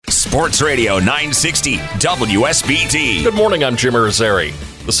Sports Radio 960 WSBT. Good morning, I'm Jim Irizarry.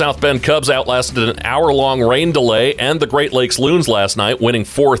 The South Bend Cubs outlasted an hour-long rain delay and the Great Lakes Loons last night, winning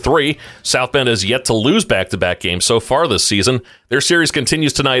 4-3. South Bend has yet to lose back-to-back games so far this season. Their series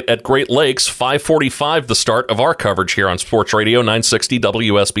continues tonight at Great Lakes, 5:45, the start of our coverage here on Sports Radio 960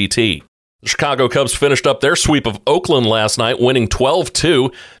 WSBT. The Chicago Cubs finished up their sweep of Oakland last night, winning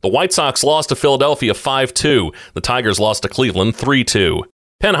 12-2. The White Sox lost to Philadelphia 5-2. The Tigers lost to Cleveland 3-2.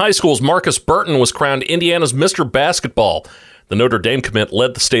 Penn High School's Marcus Burton was crowned Indiana's Mr. Basketball. The Notre Dame commit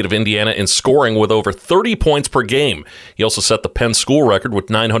led the state of Indiana in scoring with over 30 points per game. He also set the Penn school record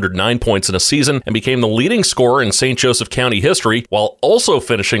with 909 points in a season and became the leading scorer in St. Joseph County history, while also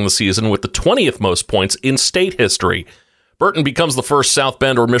finishing the season with the 20th most points in state history. Burton becomes the first South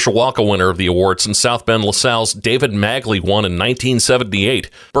Bend or Mishawaka winner of the award since South Bend LaSalle's David Magley won in 1978.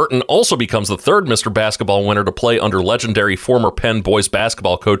 Burton also becomes the third Mr. Basketball winner to play under legendary former Penn boys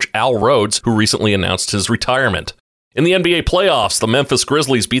basketball coach Al Rhodes, who recently announced his retirement. In the NBA playoffs, the Memphis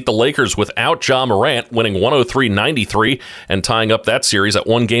Grizzlies beat the Lakers without Ja Morant, winning 103-93 and tying up that series at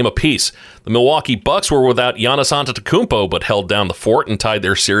one game apiece. The Milwaukee Bucks were without Giannis Antetokounmpo but held down the fort and tied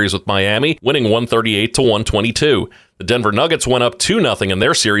their series with Miami, winning 138-122. The Denver Nuggets went up 2-0 in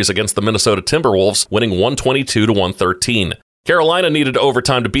their series against the Minnesota Timberwolves, winning 122-113. Carolina needed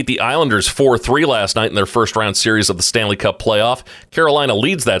overtime to beat the Islanders 4-3 last night in their first-round series of the Stanley Cup playoff. Carolina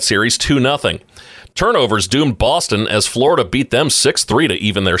leads that series 2-0. Turnovers doomed Boston as Florida beat them 6-3 to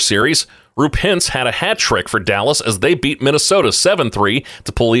even their series. Roope Hintz had a hat trick for Dallas as they beat Minnesota 7-3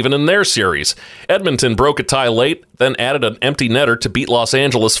 to pull even in their series. Edmonton broke a tie late, then added an empty netter to beat Los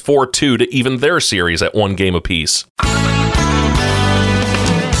Angeles 4-2 to even their series at one game apiece.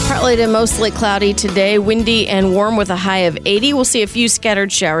 Partly to mostly cloudy today, windy and warm with a high of 80. We'll see a few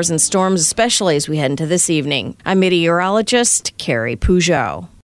scattered showers and storms, especially as we head into this evening. I'm meteorologist Carrie Peugeot.